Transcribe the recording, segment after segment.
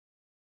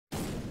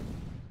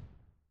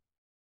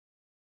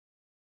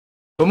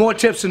For more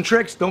tips and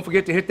tricks, don't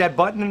forget to hit that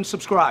button and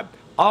subscribe.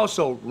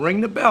 Also,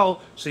 ring the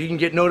bell so you can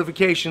get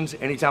notifications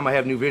anytime I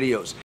have new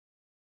videos.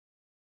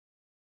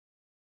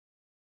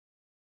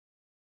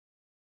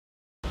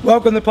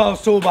 Welcome to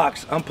Paul's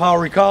Toolbox. I'm Paul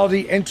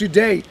Ricalde, and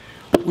today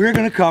we're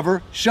going to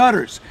cover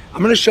shutters.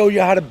 I'm going to show you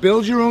how to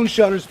build your own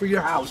shutters for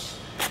your house.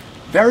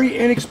 Very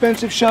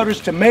inexpensive shutters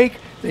to make.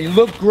 They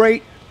look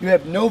great. You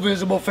have no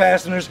visible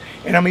fasteners,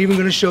 and I'm even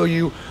going to show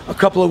you a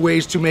couple of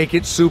ways to make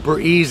it super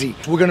easy.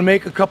 We're going to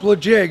make a couple of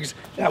jigs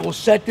that will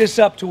set this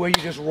up to where you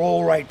just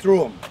roll right through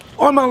them.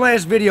 On my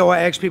last video,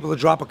 I asked people to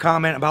drop a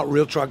comment about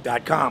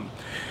realtruck.com.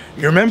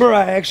 You remember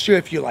I asked you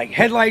if you like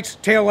headlights,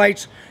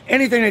 taillights,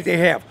 anything that they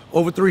have.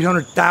 Over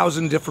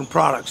 300,000 different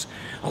products.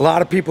 A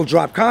lot of people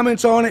dropped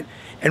comments on it,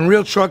 and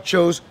Real Truck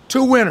chose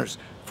two winners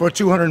for a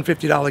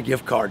 $250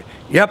 gift card.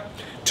 Yep,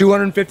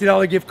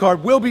 $250 gift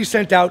card will be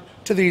sent out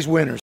to these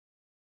winners.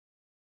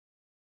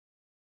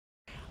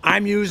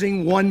 I'm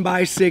using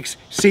 1x6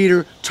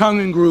 cedar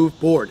tongue and groove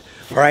board.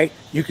 All right,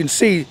 you can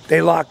see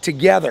they lock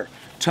together,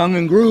 tongue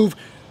and groove.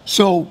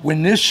 So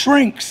when this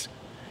shrinks,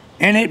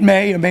 and it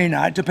may or may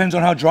not, depends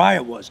on how dry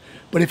it was,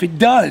 but if it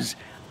does,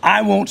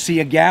 I won't see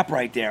a gap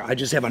right there. I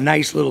just have a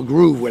nice little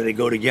groove where they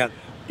go together.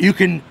 You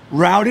can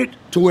route it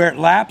to where it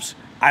laps.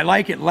 I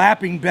like it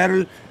lapping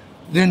better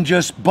than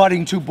just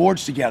butting two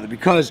boards together,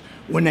 because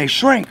when they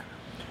shrink,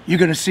 you're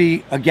gonna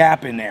see a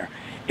gap in there.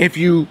 If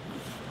you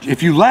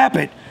lap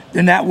it,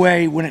 then that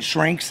way when it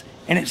shrinks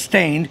and it's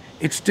stained,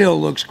 it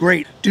still looks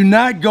great. Do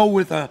not go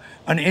with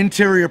an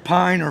interior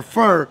pine or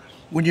fir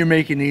when you're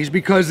making these,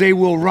 because they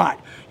will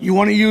rot. You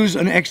want to use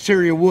an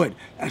exterior wood.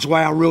 That's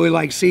why I really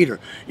like cedar.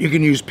 You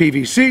can use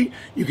PVC,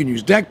 you can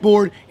use deck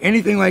board,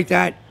 anything like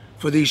that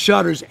for these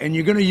shutters, and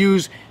you're going to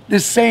use the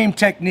same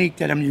technique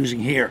that I'm using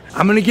here.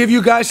 I'm going to give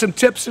you guys some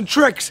tips and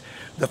tricks.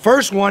 The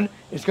first one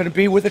is going to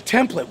be with a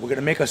template. We're going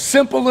to make a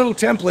simple little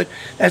template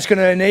that's going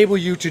to enable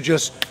you to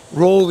just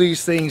roll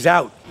these things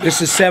out.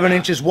 This is 7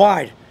 inches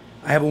wide.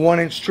 I have a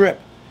 1-inch strip.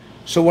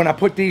 So when I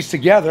put these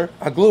together,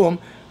 I glue them,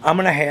 I'm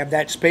going to have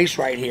that space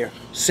right here,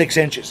 6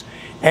 inches.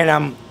 And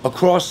I'm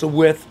across the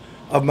width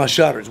of my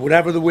shutters.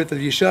 Whatever the width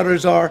of your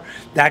shutters are,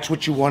 that's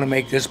what you want to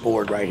make this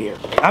board right here.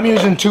 I'm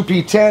using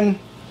 2P10.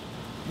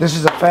 This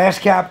is a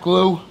fast cap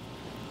glue.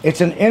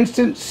 It's an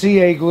instant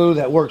CA glue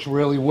that works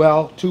really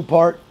well,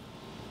 2-part.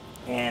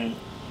 And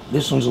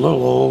this one's a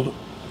little old.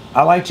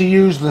 I like to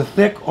use the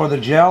thick or the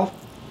gel.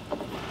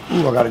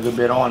 Ooh, I got a good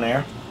bit on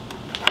there.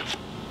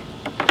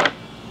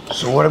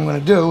 So what I'm going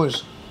to do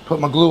is put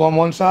my glue on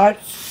one side,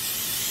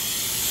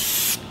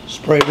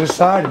 spray this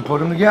side, and put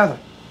them together.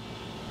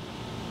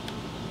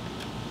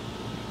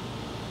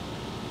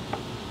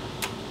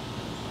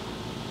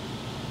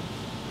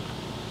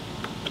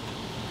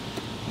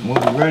 And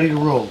we'll be ready to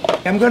roll.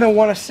 I'm going to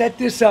want to set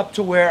this up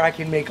to where I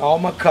can make all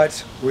my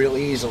cuts real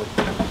easily.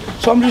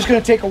 So I'm just going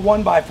to take a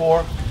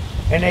 1x4,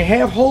 and they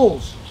have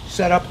holes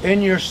set up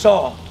in your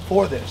saw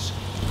for this.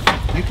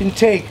 You can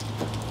take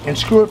and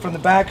screw it from the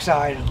back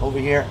side over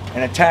here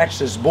and attach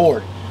this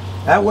board.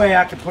 That way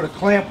I can put a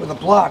clamp with a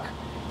block,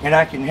 and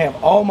I can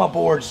have all my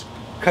boards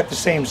cut the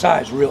same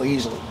size real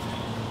easily.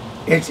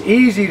 It's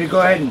easy to go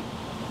ahead and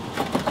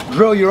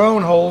drill your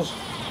own holes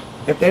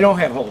if they don't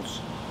have holes.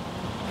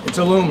 It's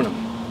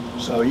aluminum,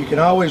 so you can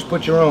always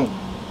put your own.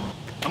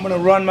 I'm going to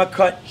run my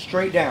cut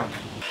straight down.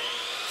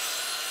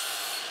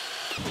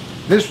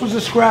 This was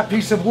a scrap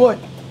piece of wood,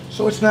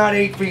 so it's not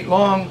 8 feet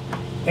long,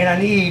 and I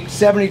need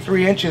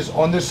 73 inches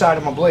on this side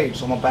of my blade.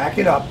 So I'm going to back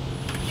it up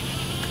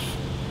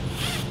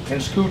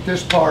and scoot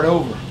this part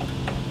over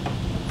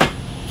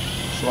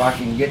so I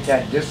can get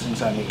that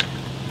distance I need.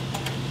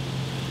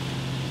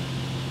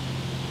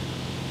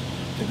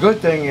 The good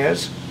thing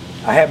is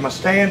I have my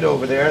stand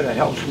over there that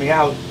helps me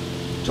out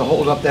to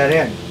hold up that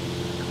end.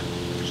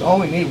 So I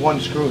only need one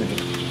screw in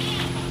here.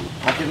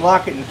 I can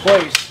lock it in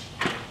place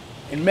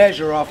and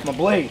measure off my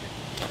blade.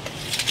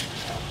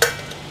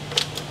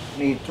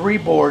 I need 3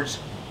 boards.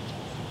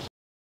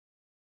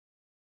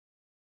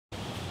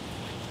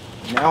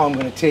 Now I'm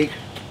going to take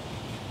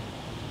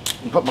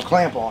and put my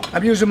clamp on.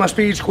 I'm using my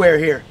speed square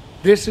here.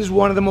 This is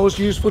one of the most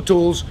useful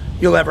tools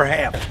you'll ever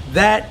have.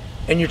 That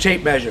and your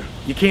tape measure.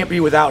 You can't be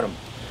without them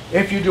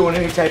if you're doing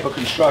any type of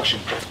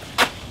construction.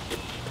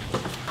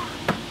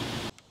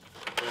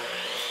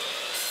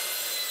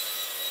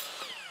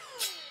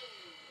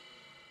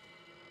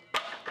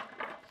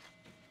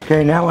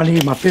 Okay, now I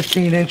need my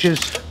 15 inches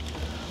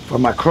for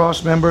my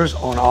cross members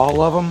on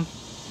all of them.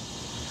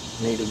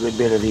 Need a good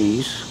bit of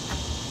these.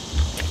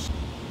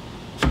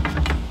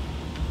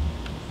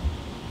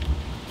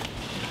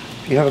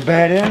 If you have a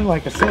bad end,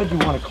 like I said, you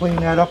want to clean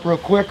that up real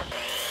quick.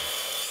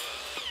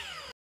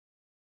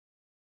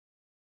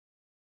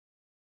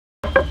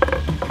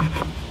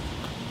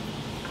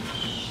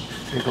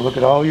 Take a look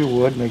at all your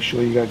wood, make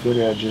sure you got good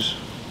edges.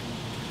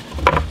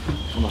 I'm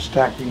going to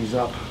stack these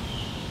up.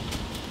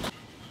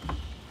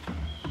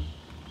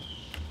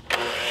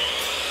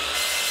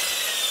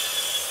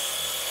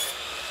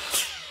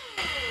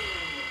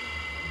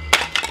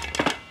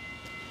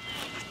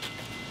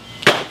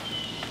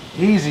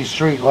 easy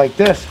street like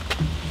this.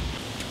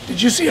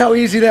 Did you see how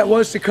easy that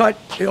was to cut?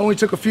 It only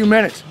took a few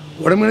minutes.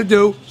 What I'm gonna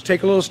do is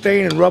take a little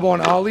stain and rub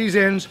on all these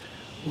ends.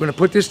 We're gonna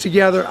put this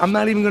together. I'm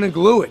not even gonna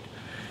glue it.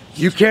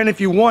 You can if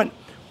you want,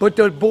 but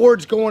the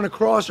boards going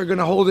across are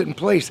gonna hold it in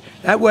place.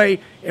 That way,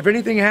 if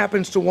anything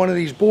happens to one of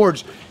these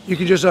boards, you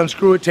can just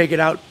unscrew it, take it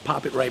out,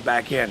 pop it right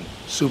back in.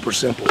 Super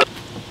simple.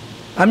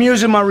 I'm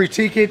using my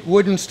Ricalde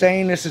wooden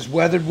stain. This is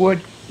weathered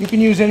wood. You can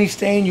use any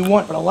stain you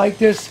want, but I like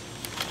this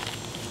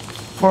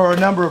for a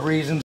number of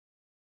reasons.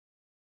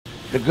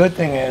 The good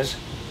thing is,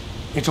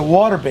 it's a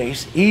water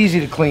base, easy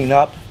to clean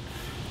up.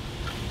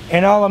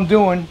 And all I'm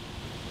doing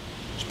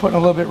is putting a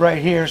little bit right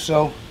here,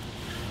 so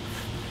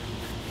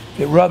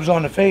if it rubs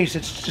on the face,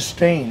 it's just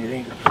stain. It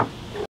ain't.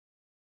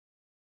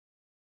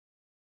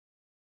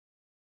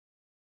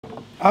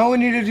 I only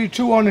need to do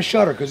 2 on the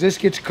shutter because this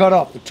gets cut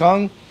off. The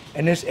tongue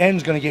and this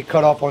end's going to get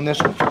cut off on this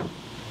one.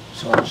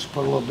 So I'll just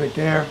put a little bit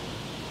there.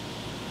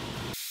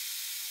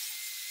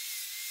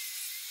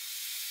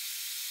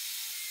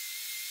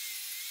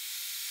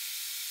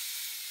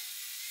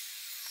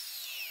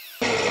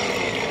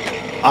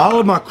 All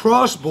of my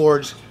cross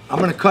boards, I'm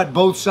going to cut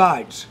both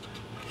sides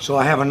so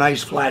I have a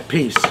nice flat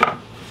piece.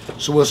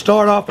 So we'll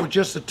start off with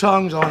just the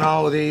tongues on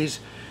all of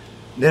these,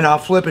 then I'll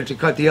flip it to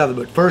cut the other.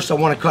 But first I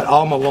want to cut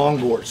all my long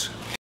boards.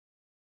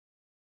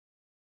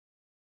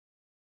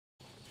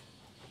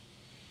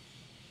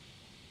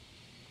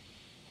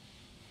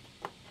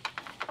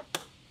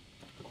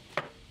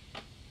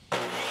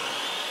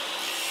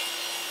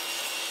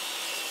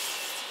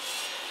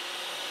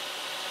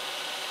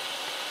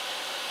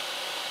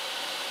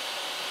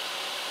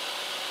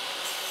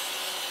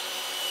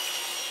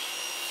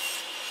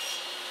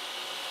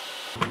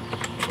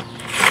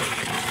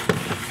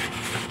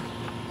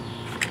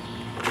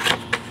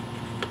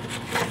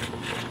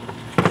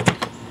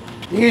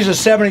 These are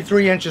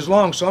 73 inches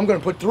long, so I'm going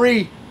to put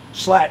 3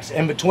 slats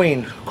in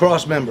between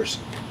cross members.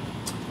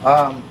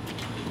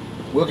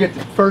 We'll get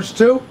the first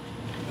 2,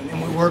 and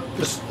then we work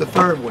the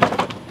third one.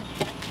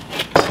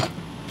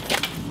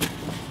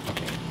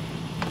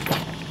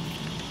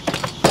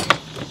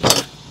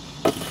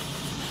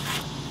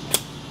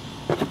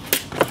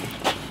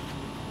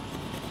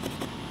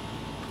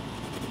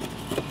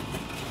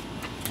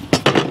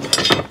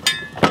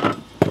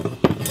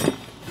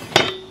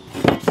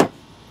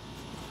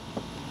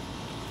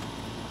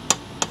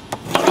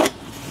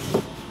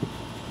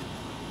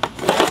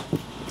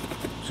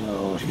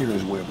 So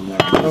here's where we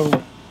want to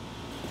go.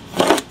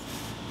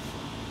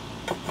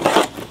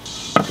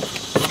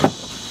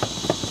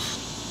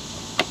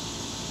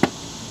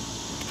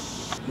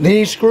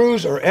 These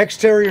screws are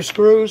exterior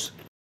screws.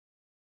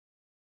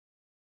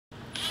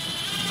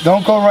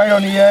 Don't go right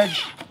on the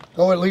edge.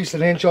 Go at least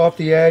an inch off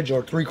the edge,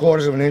 or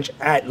 3/4 of an inch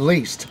at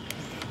least.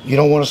 You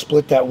don't want to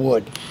split that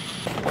wood.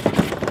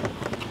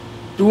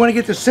 We want to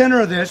get the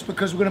center of this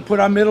because we're going to put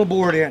our middle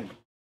board in.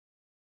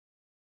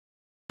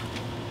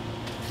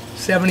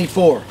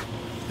 74.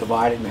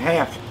 Divide it in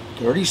half.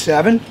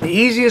 37. The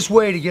easiest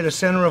way to get a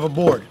center of a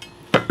board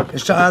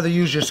is to either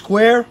use your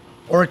square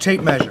or a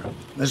tape measure.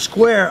 The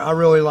square I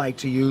really like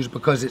to use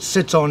because it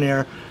sits on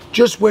there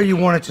just where you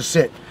want it to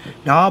sit.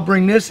 Now I'll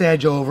bring this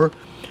edge over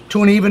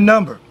to an even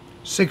number,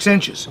 6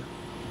 inches.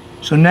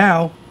 So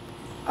now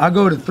I'll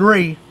go to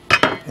 3,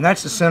 and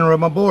that's the center of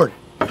my board.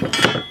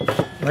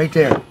 Right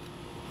there.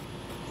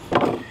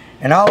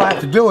 And all I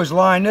have to do is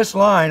line this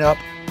line up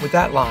with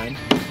that line.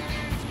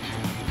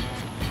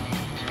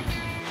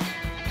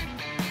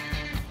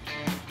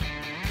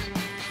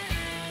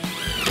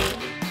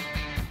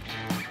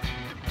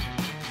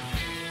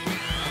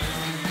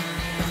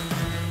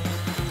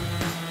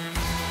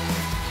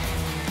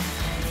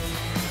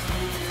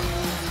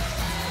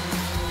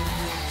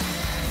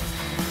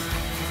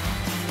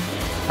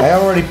 I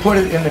already put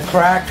it in the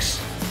cracks,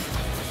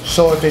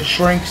 so if it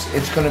shrinks,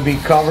 it's going to be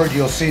covered.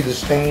 You'll see the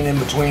stain in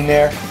between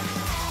there.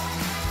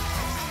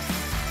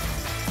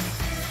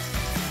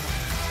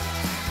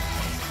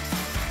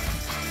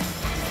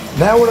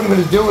 Now what I'm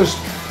going to do is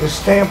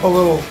stamp a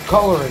little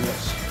color in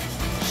this.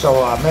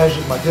 So I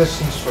measured my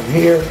distance from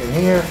here and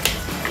here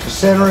to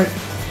center it.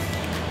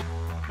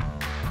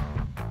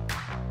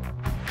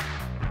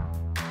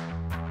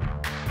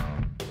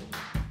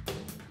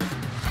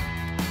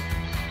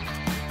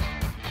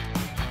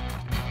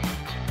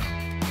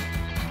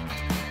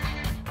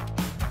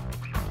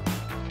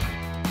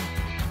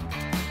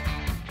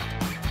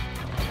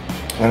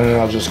 And then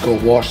I'll just go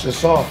wash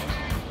this off.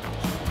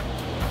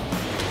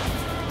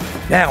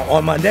 Now,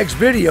 on my next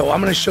video, I'm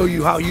going to show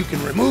you how you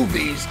can remove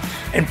these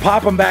and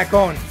pop them back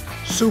on.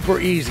 Super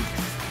easy.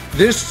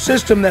 This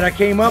system that I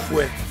came up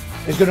with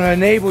is going to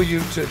enable you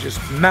to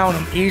just mount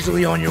them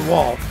easily on your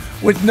wall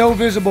with no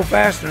visible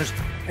fasteners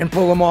and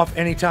pull them off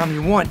anytime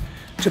you want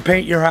to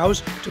paint your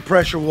house, to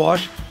pressure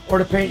wash, or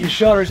to paint your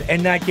shutters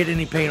and not get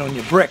any paint on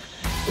your brick.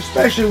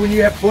 Especially when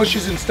you have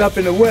bushes and stuff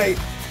in the way,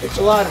 it's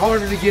a lot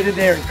harder to get in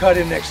there and cut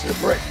in next to the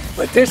brick.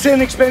 But this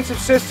inexpensive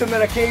system that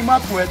I came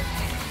up with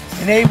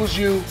enables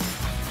you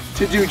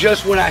to do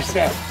just what I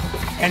said.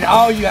 And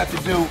all you have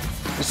to do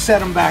to set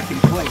them back in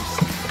place.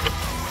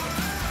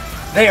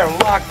 They are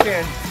locked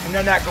in and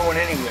they're not going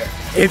anywhere.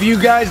 If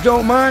you guys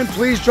don't mind,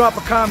 please drop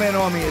a comment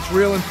on me. It's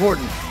real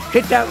important.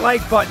 Hit that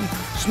like button,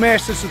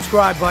 smash the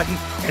subscribe button,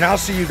 and I'll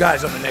see you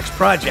guys on the next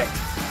project.